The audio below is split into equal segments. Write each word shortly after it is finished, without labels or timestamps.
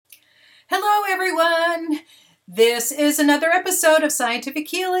everyone. This is another episode of Scientific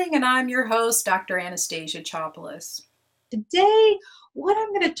Healing, and I'm your host, Dr. Anastasia Chopelas. Today, what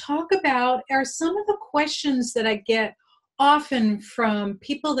I'm going to talk about are some of the questions that I get often from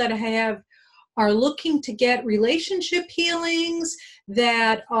people that are looking to get relationship healings,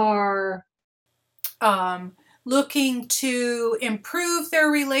 that are looking to improve their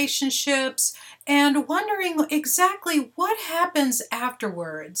relationships, and wondering exactly what happens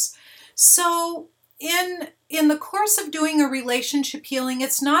afterwards. So in the course of doing a relationship healing,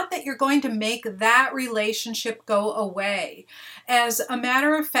 it's not that you're going to make that relationship go away. As a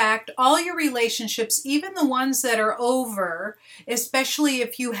matter of fact, all your relationships, even the ones that are over, especially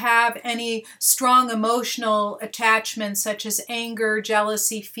if you have any strong emotional attachments such as anger,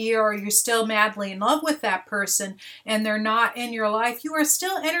 jealousy, fear, or you're still madly in love with that person and they're not in your life, you are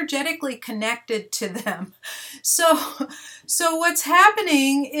still energetically connected to them. So what's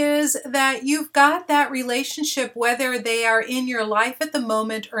happening is that you've got that relationship whether they are in your life at the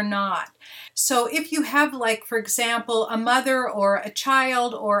moment or not. So if you have, like, for example, a mother or a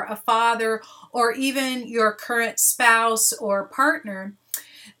child or a father or even your current spouse or partner,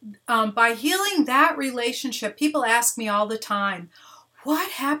 by healing that relationship, people ask me all the time,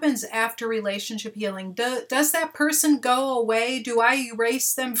 what happens after relationship healing? Does that person go away? Do I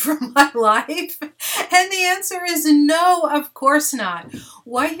erase them from my life? And the answer is no, of course not.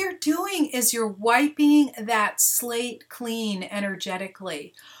 What you're doing is you're wiping that slate clean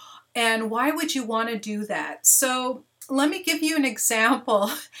energetically. And why would you want to do that? So let me give you an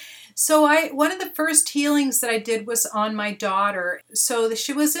example. So one of the first healings that I did was on my daughter. So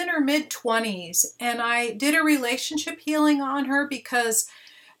she was in her mid-20s, and I did a relationship healing on her because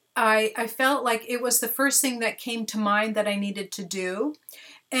I felt like it was the first thing that came to mind that I needed to do.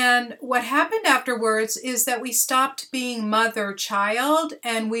 And what happened afterwards is that we stopped being mother-child,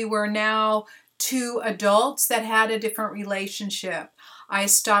 and we were now two adults that had a different relationship. I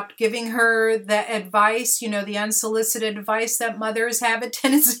stopped giving her the advice, the unsolicited advice that mothers have a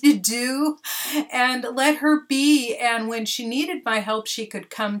tendency to do, and let her be. And when she needed my help, she could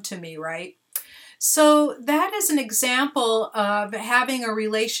come to me, right? So that is an example of having a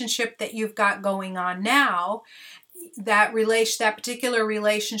relationship that you've got going on now. That particular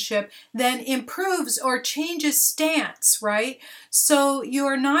relationship then improves or changes stance, right? So you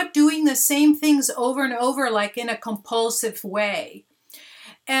are not doing the same things over and over like in a compulsive way.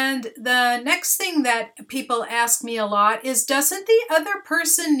 And the next thing that people ask me a lot is, doesn't the other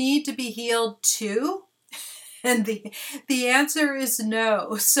person need to be healed too? And the answer is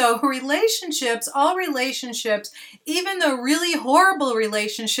no. So all relationships, even the really horrible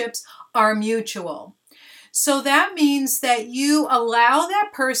relationships, are mutual. So that means that you allow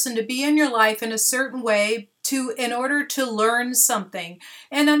that person to be in your life in a certain way in order to learn something.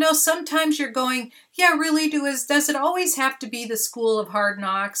 And I know sometimes you're going, yeah, really, does it always have to be the school of hard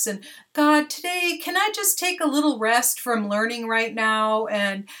knocks? And God, today, can I just take a little rest from learning right now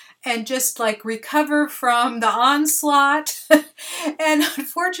and just like recover from the onslaught? And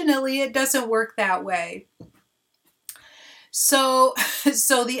unfortunately, it doesn't work that way. So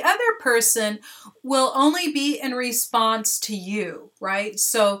the other person will only be in response to you, right?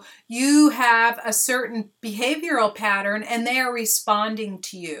 So you have a certain behavioral pattern and they are responding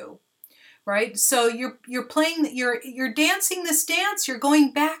to you, right? So you're dancing this dance, you're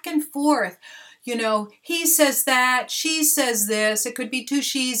going back and forth. He says that, she says this, it could be two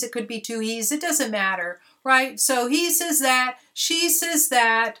she's, it could be two he's, it doesn't matter, right? So he says that, she says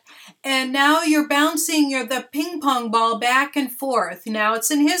that, and now you're bouncing the ping pong ball back and forth. Now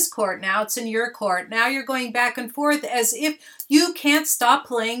it's in his court, now it's in your court. Now you're going back and forth as if you can't stop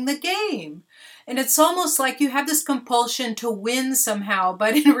playing the game. And it's almost like you have this compulsion to win somehow,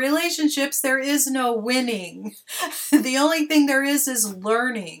 but in relationships, there is no winning. The only thing there is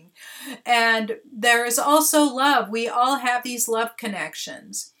learning. And there is also love. We all have these love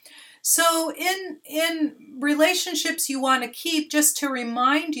connections. So in relationships you want to keep, just to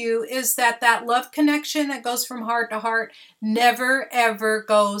remind you, is that love connection that goes from heart to heart never ever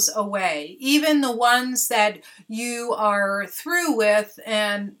goes away. Even the ones that you are through with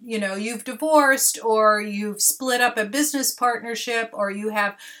and you've divorced or you've split up a business partnership or you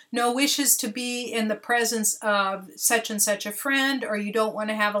have no wishes to be in the presence of such and such a friend, or you don't want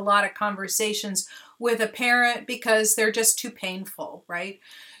to have a lot of conversations with a parent because they're just too painful, right?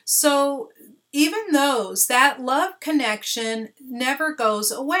 So even that love connection never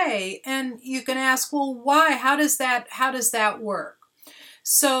goes away. And you can ask, well, why? How does that work?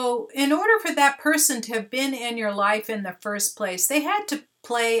 So in order for that person to have been in your life in the first place, they had to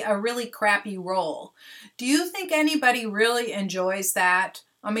play a really crappy role. Do you think anybody really enjoys that?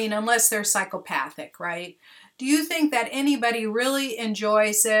 I mean, unless they're psychopathic, right? Do you think that anybody really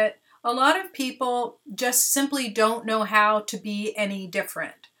enjoys it? A lot of people just simply don't know how to be any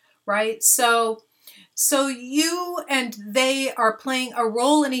different, right? So you and they are playing a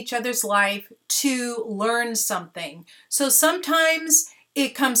role in each other's life to learn something. So sometimes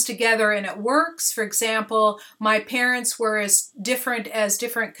it comes together and it works. For example, my parents were as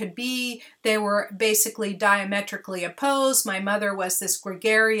different could be. They were basically diametrically opposed. My mother was this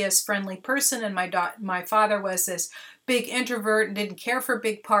gregarious, friendly person, and my father was this big introvert and didn't care for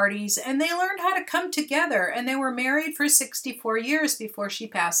big parties. And they learned how to come together, and they were married for 64 years before she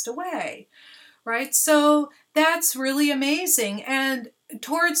passed away. Right? So that's really amazing. And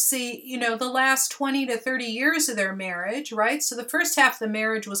towards the last 20 to 30 years of their marriage, right? So the first half of the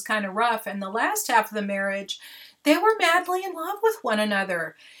marriage was kind of rough, and the last half of the marriage, they were madly in love with one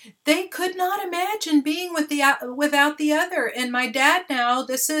another. They could not imagine being without the other. And my dad now,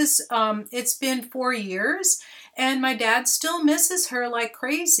 it's been 4 years, and my dad still misses her like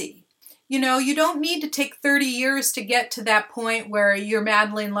crazy. You don't need to take 30 years to get to that point where you're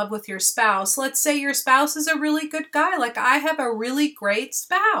madly in love with your spouse. Let's say your spouse is a really good guy. Like, I have a really great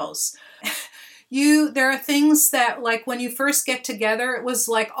spouse. There are things that, like, when you first get together, it was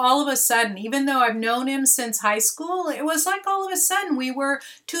like all of a sudden, even though I've known him since high school, it was like all of a sudden we were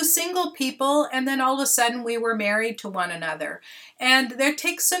two single people, and then all of a sudden we were married to one another. And there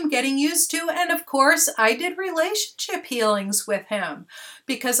takes some getting used to. And of course, I did relationship healings with him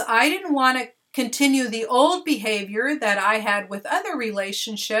because I didn't want to continue the old behavior that I had with other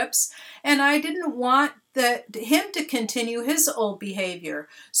relationships, and I didn't want him to continue his old behavior.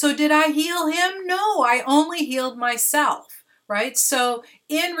 So did I heal him? No, I only healed myself, right? So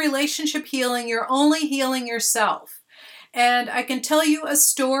in relationship healing, you're only healing yourself. And I can tell you a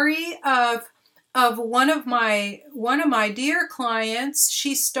story of one of my dear clients.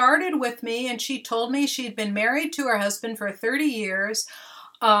 She started with me, and she told me she'd been married to her husband for 30 years.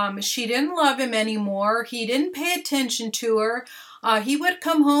 She didn't love him anymore. He didn't pay attention to her. He would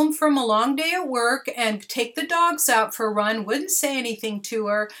come home from a long day at work and take the dogs out for a run, wouldn't say anything to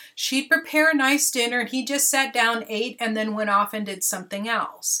her. She'd prepare a nice dinner, and he just sat down, ate, and then went off and did something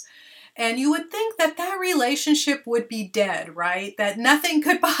else. And you would think that relationship would be dead, right? That nothing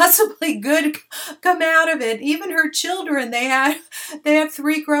could possibly good come out of it. Even her children, they have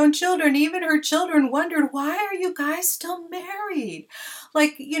 3 grown children. Even her children wondered, why are you guys still married?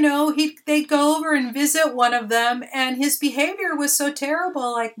 Like, they'd go over and visit one of them, and his behavior was so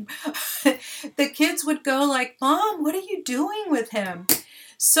terrible. Like, the kids would go like, Mom, what are you doing with him?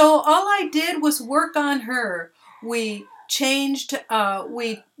 So all I did was work on her. We changed,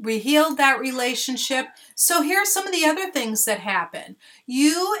 we healed that relationship. So here's some of the other things that happen.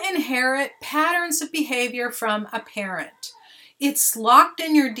 You inherit patterns of behavior from a parent. It's locked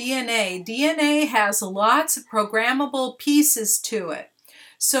in your DNA. DNA has lots of programmable pieces to it.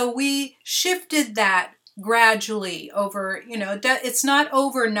 So we shifted that gradually over, it's not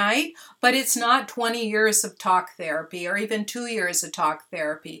overnight, but it's not 20 years of talk therapy or even 2 years of talk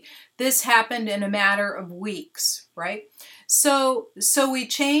therapy. This happened in a matter of weeks, right? So we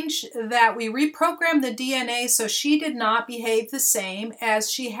changed that. We reprogrammed the DNA so she did not behave the same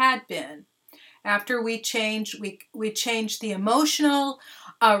as she had been. After we changed the emotional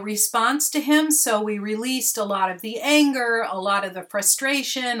response to him. So we released a lot of the anger, a lot of the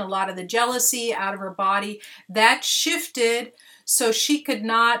frustration, a lot of the jealousy out of her body. That shifted so she could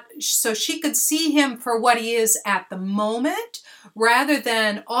see him for what he is at the moment, rather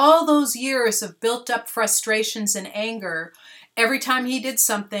than all those years of built up frustrations and anger. Every time he did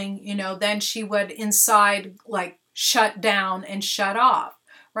something, then she would inside like shut down and shut off.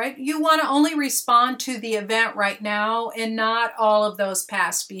 Right? You want to only respond to the event right now and not all of those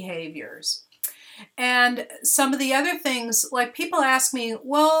past behaviors. And some of the other things, like people ask me,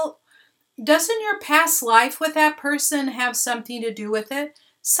 well, doesn't your past life with that person have something to do with it?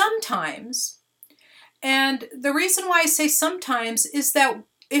 Sometimes. And the reason why I say sometimes is that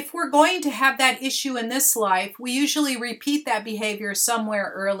if we're going to have that issue in this life, we usually repeat that behavior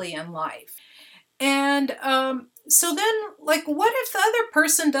somewhere early in life. And so then, like, what if the other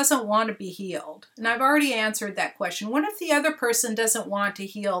person doesn't want to be healed? And I've already answered that question. What if the other person doesn't want to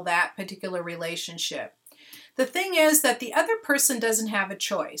heal that particular relationship? The thing is that the other person doesn't have a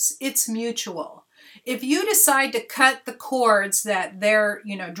choice. It's mutual. If you decide to cut the cords that they're,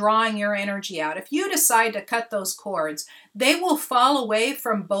 drawing your energy out, if you decide to cut those cords, they will fall away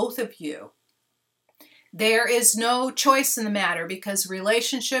from both of you. There is no choice in the matter because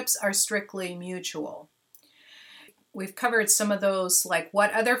relationships are strictly mutual. We've covered some of those, like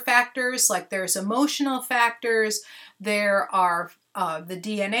what other factors, like there's emotional factors, there are the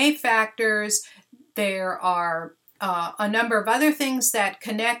DNA factors. There are a number of other things that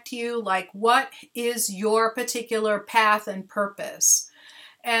connect you, like what is your particular path and purpose.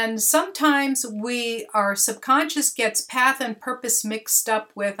 And sometimes our subconscious gets path and purpose mixed up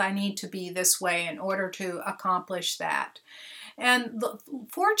with, I need to be this way in order to accomplish that. And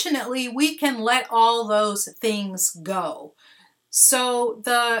fortunately, we can let all those things go. So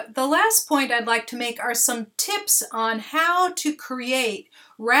the last point I'd like to make are some tips on how to create,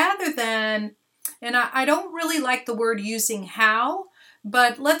 rather than, and I don't really like the word using how,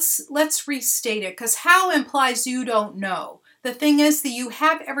 but let's restate it, because how implies you don't know. The thing is that you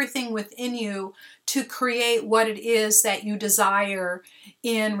have everything within you to create what it is that you desire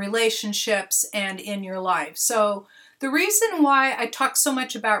in relationships and in your life. So the reason why I talk so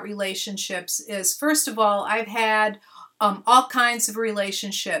much about relationships is, first of all, I've had all kinds of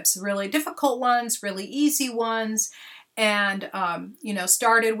relationships, really difficult ones, really easy ones, and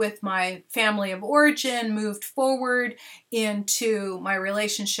started with my family of origin, moved forward into my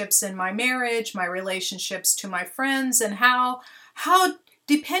relationships in my marriage, my relationships to my friends, and how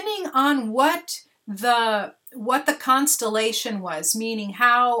depending on what the constellation was, meaning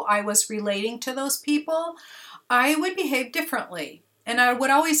how I was relating to those people, I would behave differently. And I would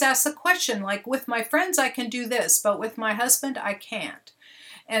always ask the question, like, with my friends I can do this, but with my husband I can't.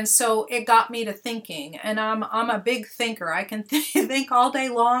 And so it got me to thinking, and I'm a big thinker. I can think all day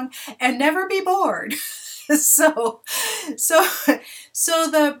long and never be bored. So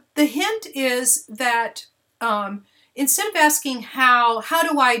the hint is that instead of asking how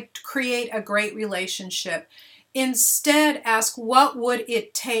do I create a great relationship, instead ask what would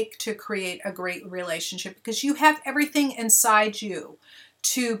it take to create a great relationship, because you have everything inside you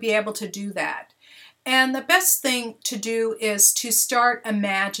to be able to do that. And the best thing to do is to start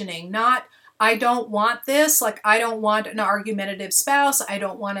imagining, not, I don't want this, like I don't want an argumentative spouse, I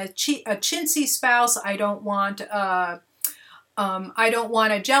don't want a chintzy spouse, I don't want a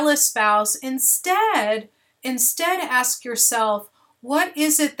jealous spouse. Instead ask yourself, what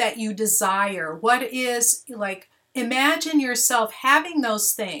is it that you desire? What is, like, imagine yourself having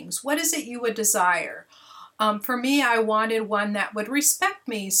those things. What is it you would desire? For me, I wanted one that would respect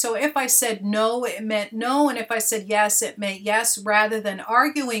me. So if I said no, it meant no. And if I said yes, it meant yes, rather than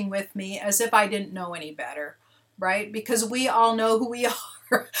arguing with me as if I didn't know any better, right? Because we all know who we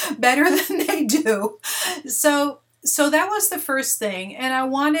are better than they do. So that was the first thing. And I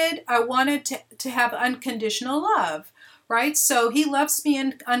wanted to have unconditional love, right? So he loves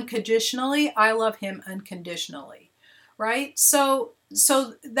me unconditionally. I love him unconditionally, right? So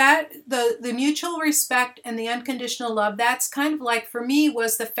that the mutual respect and the unconditional love, that's kind of like, for me,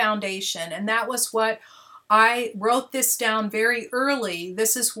 was the foundation. And that was what I wrote this down very early.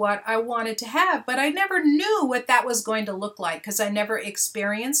 This is what I wanted to have, but I never knew what that was going to look like, because I never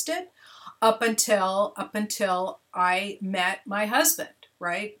experienced it up until I met my husband,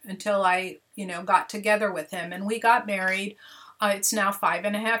 right? Until I, got together with him, and we got married. It's now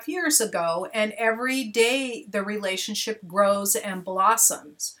 5.5 years ago, and every day the relationship grows and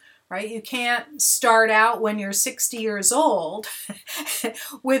blossoms, right? You can't start out when you're 60 years old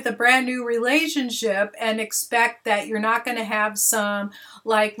with a brand new relationship and expect that you're not going to have some,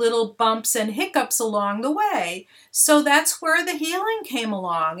 like, little bumps and hiccups along the way. So that's where the healing came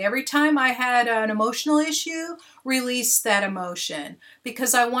along. Every time I had an emotional issue, release that emotion,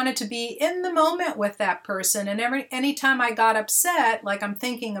 because I wanted to be in the moment with that person. And anytime I got upset, like, I'm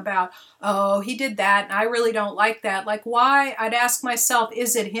thinking about, oh, he did that and I really don't like that. Like, why? I'd ask myself,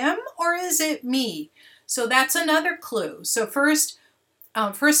 is it him or is it me? So that's another clue. So first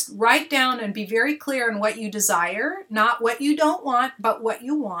write down and be very clear on what you desire, not what you don't want, but what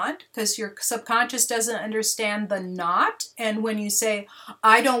you want, because your subconscious doesn't understand the not. And when you say,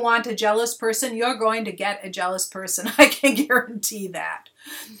 I don't want a jealous person, you're going to get a jealous person. I can guarantee that.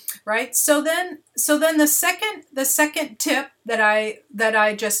 Right? So then the second tip that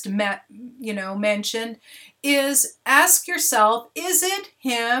I just mentioned is, ask yourself, is it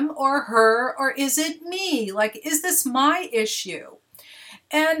him or her, or is it me? Like, is this my issue?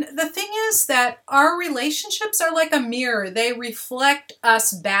 And the thing is that our relationships are like a mirror. They reflect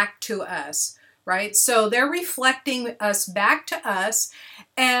us back to us, right? So they're reflecting us back to us,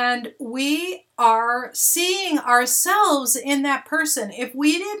 and we are seeing ourselves in that person. If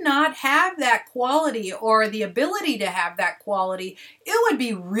we did not have that quality, or the ability to have that quality, it would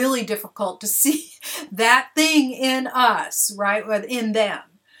be really difficult to see that thing in us, right? In them.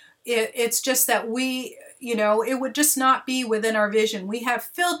 It's just that it would just not be within our vision. We have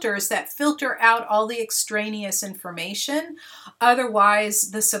filters that filter out all the extraneous information.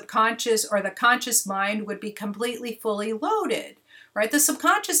 Otherwise, the subconscious or the conscious mind would be completely fully loaded, right? The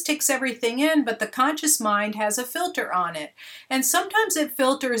subconscious takes everything in, but the conscious mind has a filter on it. And sometimes it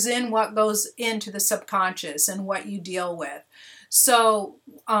filters in what goes into the subconscious and what you deal with. So,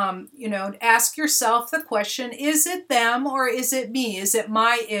 ask yourself the question, is it them or is it me? Is it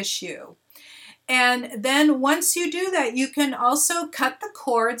my issue? And then once you do that, you can also cut the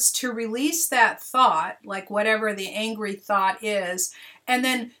cords to release that thought, like whatever the angry thought is, and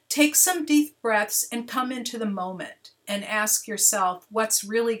then take some deep breaths and come into the moment and ask yourself what's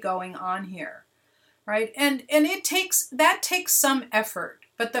really going on here, right? And it takes some effort.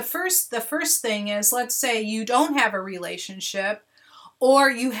 But the first thing is, let's say you don't have a relationship, or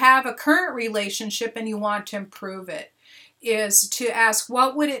you have a current relationship and you want to improve it, is to ask,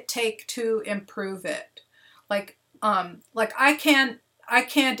 what would it take to improve it? Like I can't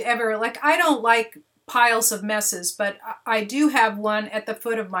ever, like, I don't like piles of messes, but I do have one at the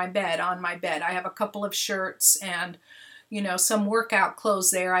foot of my bed, on my bed. I have a couple of shirts and, some workout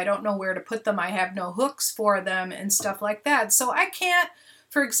clothes there. I don't know where to put them. I have no hooks for them and stuff like that. So I can't,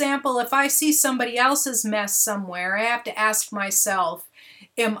 for example, if I see somebody else's mess somewhere, I have to ask myself,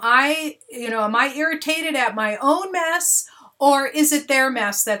 am I irritated at my own mess, or is it their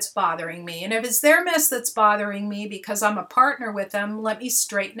mess that's bothering me? And if it's their mess that's bothering me because I'm a partner with them, let me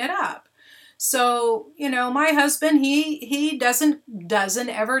straighten it up. So, my husband, he doesn't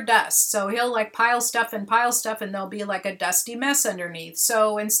ever dust. So he'll like pile stuff and there'll be like a dusty mess underneath.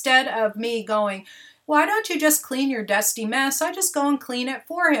 So instead of me going, why don't you just clean your dusty mess? I just go and clean it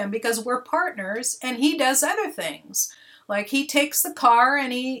for him, because we're partners and he does other things. Like he takes the car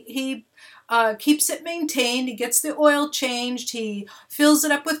and he keeps it maintained. He gets the oil changed. He fills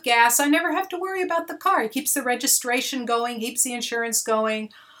it up with gas. I never have to worry about the car. He keeps the registration going, keeps the insurance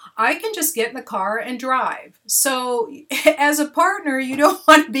going. I can just get in the car and drive. So as a partner, you don't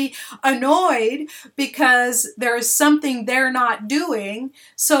want to be annoyed because there's something they're not doing.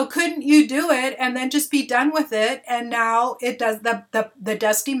 So couldn't you do it and then just be done with it? And now it does, the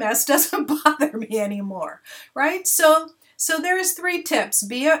dusty mess doesn't bother me anymore, right? So there's 3 tips.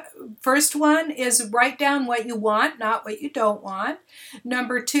 First one is write down what you want, not what you don't want.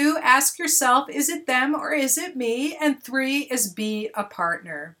 Number 2, ask yourself, is it them or is it me? And 3 is be a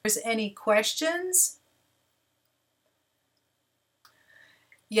partner. Is there any questions?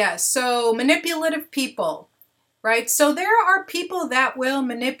 Yes, so manipulative people, right? So there are people that will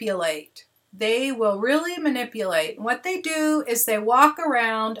manipulate. They will really manipulate. What they do is they walk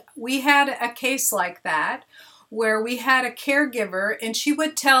around. We had a case like that, where we had a caregiver and she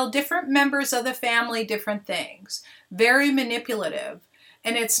would tell different members of the family different things. Very manipulative.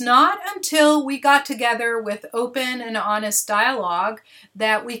 And it's not until we got together with open and honest dialogue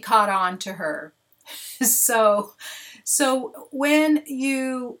that we caught on to her. So when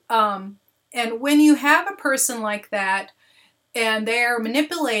you have a person like that and they're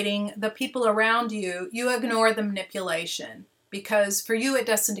manipulating the people around you, you ignore the manipulation, because for you it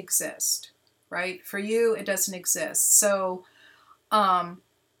doesn't exist. Right? For you, it doesn't exist. So,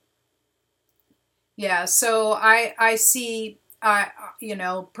 so I see,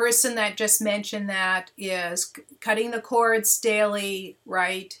 person that just mentioned that is cutting the cords daily,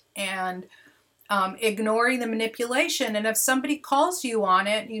 right? And ignoring the manipulation. And if somebody calls you on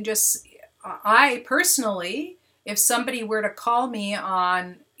it, I personally, if somebody were to call me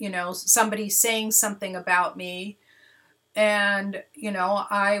on, somebody saying something about me, and,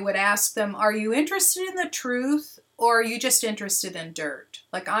 I would ask them, are you interested in the truth or are you just interested in dirt?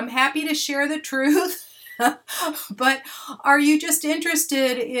 Like, I'm happy to share the truth, but are you just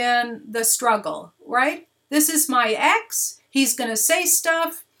interested in the struggle, right? This is my ex. He's going to say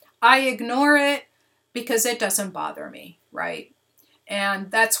stuff. I ignore it because it doesn't bother me, right? And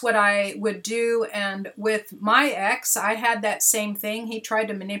that's what I would do. And with my ex, I had that same thing. He tried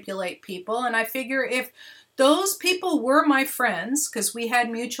to manipulate people. And I figure if those people were my friends, because we had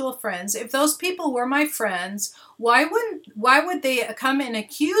mutual friends, if those people were my friends, why would they come and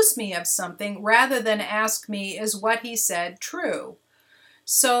accuse me of something rather than ask me, is what he said true?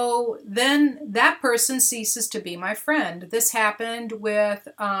 So then that person ceases to be my friend. This happened with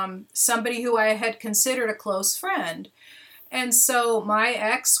somebody who I had considered a close friend. And so my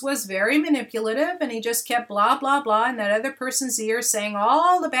ex was very manipulative, and he just kept blah, blah, blah in that other person's ear, saying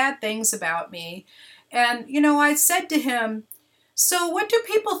all the bad things about me. And, I said to him, so what do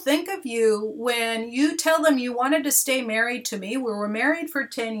people think of you when you tell them you wanted to stay married to me? We were married for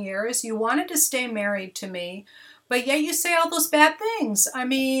 10 years. You wanted to stay married to me, but yet you say all those bad things. I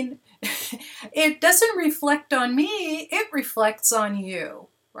mean, it doesn't reflect on me. It reflects on you,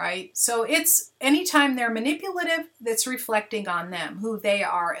 right? So it's anytime they're manipulative, that's reflecting on them, who they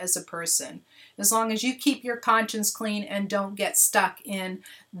are as a person. as long as you keep your conscience clean and don't get stuck in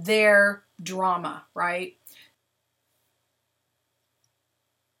their drama, right?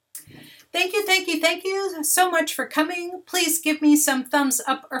 Thank you, thank you, thank you so much for coming. Please give me some thumbs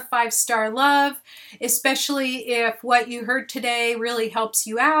up or 5-star love, especially if what you heard today really helps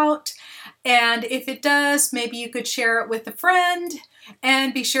you out. And if it does, maybe you could share it with a friend,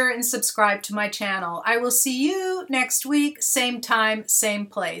 and be sure and subscribe to my channel. I will see you next week, same time, same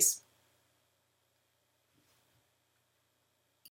place.